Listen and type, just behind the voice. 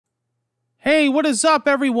Hey, what is up,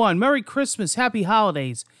 everyone? Merry Christmas, Happy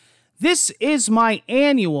Holidays. This is my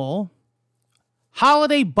annual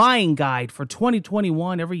holiday buying guide for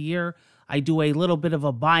 2021. Every year, I do a little bit of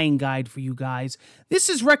a buying guide for you guys. This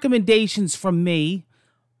is recommendations from me,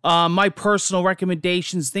 my personal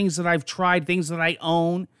recommendations, things that I've tried, things that I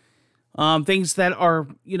own, things that are,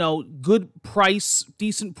 good price,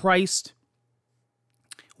 decent priced,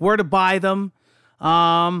 where to buy them.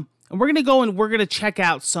 And we're going to go and we're going to check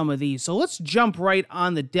out some of these. So let's jump right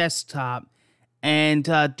on the desktop and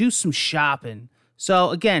do some shopping.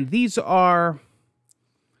 So again, these are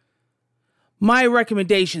my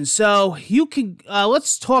recommendations. So you can,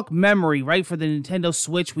 let's talk memory, right? For the Nintendo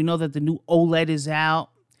Switch, we know that the new OLED is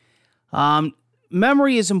out.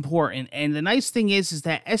 Memory is important. And the nice thing is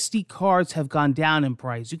that SD cards have gone down in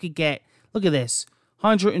price. You could get, look at this,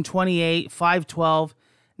 128, 512.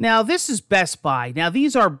 Now this is Best Buy. Now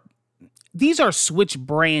these are Switch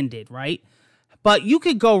branded, right? But you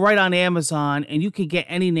could go right on Amazon and you could get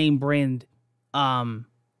any name brand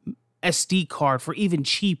SD card for even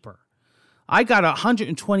cheaper. I got a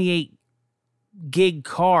 128 gig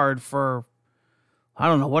card for, I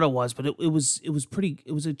don't know what it was, but it was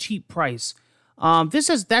a cheap price.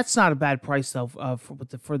 That's not a bad price though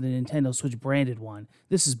for the Nintendo Switch branded one.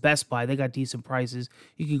 This is Best Buy. They got decent prices.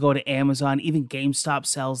 You can go to Amazon. Even GameStop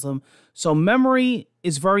sells them. So memory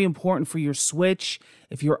is very important for your Switch.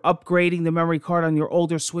 If you're upgrading the memory card on your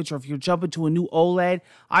older Switch, or if you're jumping to a new OLED,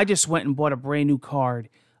 I just went and bought a brand new card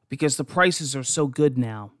because the prices are so good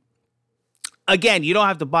now. Again, you don't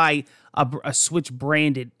have to buy a Switch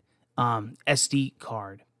branded SD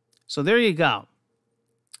card. So there you go.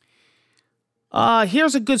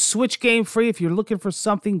 Here's a good Switch game for you if you're looking for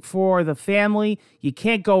something for the family. You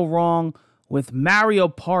can't go wrong with Mario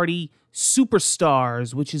Party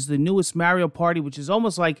Superstars, which is the newest Mario Party, which is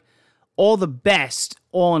almost like all the best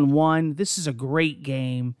all in one. This is a great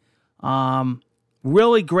game.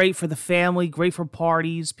 Really great for the family, great for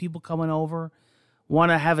parties, people coming over,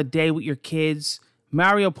 want to have a day with your kids.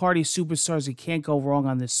 Mario Party Superstars, you can't go wrong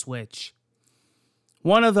on this Switch.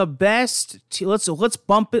 One of the best. Let's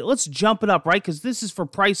bump it. Let's jump it up, right? Because this is for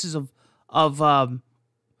prices of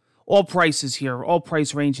all prices here, all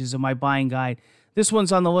price ranges in my buying guide. This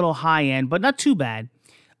one's on the little high end, but not too bad.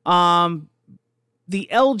 The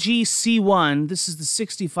LG C1. This is the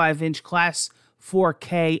 65-inch Class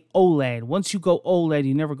 4K OLED. Once you go OLED,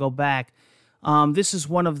 you never go back. This is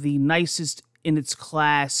one of the nicest in its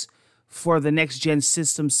class for the next gen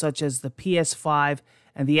systems, such as the PS5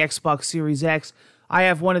 and the Xbox Series X. I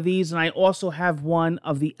have one of these, and I also have one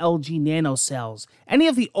of the LG Nano Cells. Any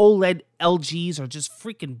of the OLED LGs are just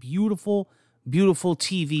freaking beautiful, beautiful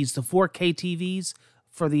TVs. The 4K TVs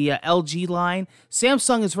for the LG line.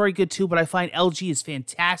 Samsung is very good too, but I find LG is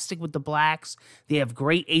fantastic with the blacks. They have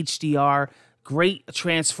great HDR, great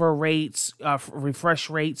transfer rates, refresh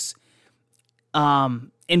rates,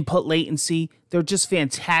 input latency. They're just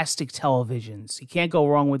fantastic televisions. You can't go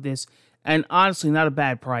wrong with this, and honestly, not a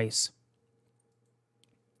bad price.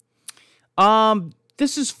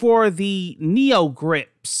 This is for the Neo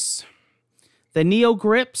grips. The Neo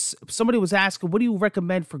grips, somebody was asking, what do you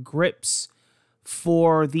recommend for grips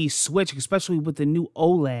for the Switch, especially with the new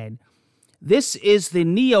OLED? This is the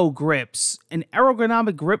Neo grips, an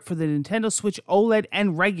ergonomic grip for the Nintendo Switch OLED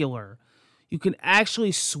and regular. You can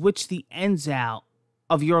actually switch the ends out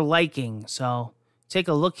of your liking. So take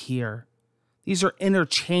a look here. These are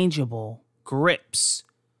interchangeable grips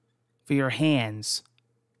for your hands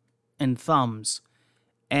and thumbs,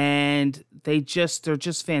 and they're just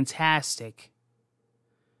fantastic.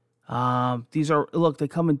 These are, look, they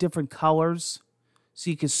come in different colors, so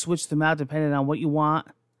you can switch them out depending on what you want,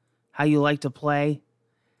 how you like to play.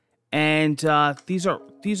 And there's a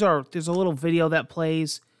little video that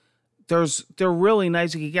plays. They're really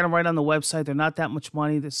nice. You can get them right on the website. They're not that much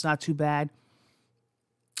money. That's not too bad.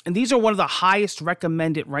 And these are one of the highest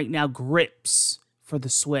recommended right now grips for the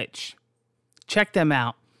Switch. Check them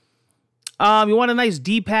out. You want a nice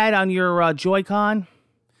D-pad on your Joy-Con?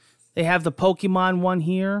 They have the Pokemon one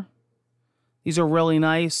here. These are really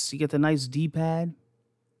nice. You get the nice D-pad.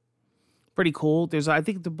 Pretty cool. I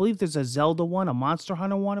believe there's a Zelda one, a Monster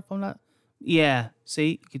Hunter one, if I'm not. Yeah,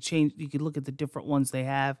 see, you could look at the different ones they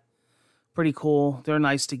have. Pretty cool. They're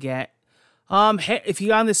nice to get. If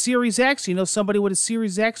you're on the Series X, you know somebody with a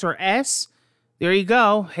Series X or S, there you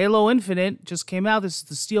go. Halo Infinite just came out. This is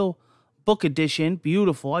the Steel Book Edition.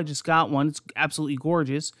 Beautiful. I just got one. It's absolutely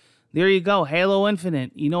gorgeous. There you go. Halo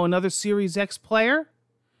Infinite. You know another Series X player?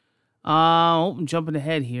 I'm jumping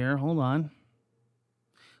ahead here. Hold on.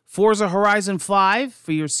 Forza Horizon 5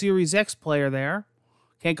 for your Series X player there.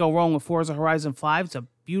 Can't go wrong with Forza Horizon 5. It's a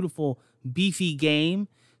beautiful, beefy game,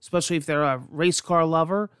 especially if they're a race car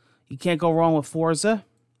lover. You can't go wrong with Forza.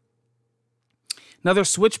 Another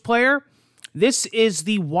Switch player. This is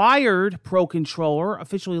the Wired Pro Controller,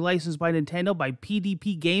 officially licensed by Nintendo by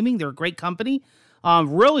PDP Gaming. They're a great company.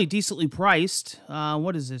 Really decently priced.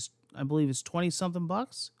 What is this? I believe it's 20-something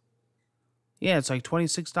bucks. Yeah, it's like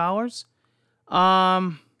 $26.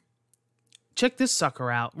 Check this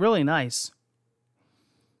sucker out. Really nice.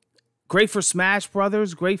 Great for Smash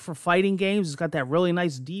Brothers. Great for fighting games. It's got that really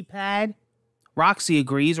nice D-pad. Roxy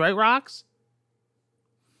agrees, right, Rox?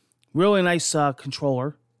 Really nice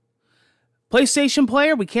controller. PlayStation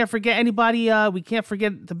player, we can't forget anybody. We can't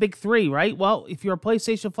forget the big three, right? Well, if you're a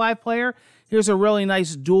PlayStation 5 player, here's a really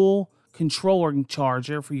nice dual controller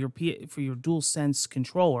charger for your DualSense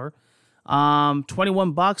controller.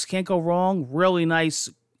 21 bucks, can't go wrong. Really nice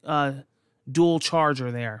dual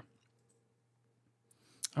charger there.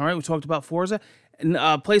 All right, we talked about Forza. And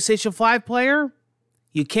PlayStation 5 player,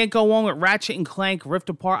 you can't go wrong with Ratchet and Clank Rift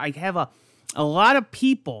Apart. I have a lot of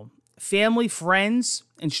people, family, friends,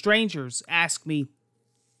 and strangers ask me,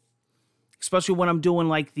 especially when I'm doing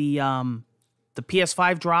like the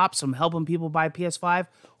PS5 drops, I'm helping people buy PS5,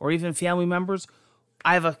 or even family members.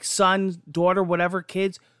 I have a son, daughter, whatever,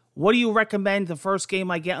 kids. What do you recommend the first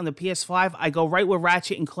game I get on the PS5? I go right with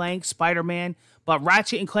Ratchet and Clank, Spider-Man. But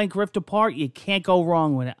Ratchet and Clank Rift Apart, you can't go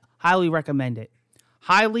wrong with it. Highly recommend it.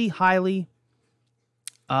 Highly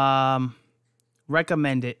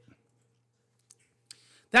recommend it.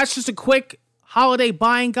 That's just a quick holiday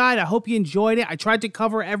buying guide. I hope you enjoyed it. I tried to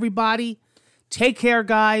cover everybody. Take care,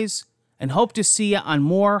 guys, and hope to see you on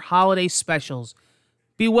more holiday specials.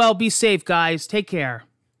 Be well, be safe, guys. Take care.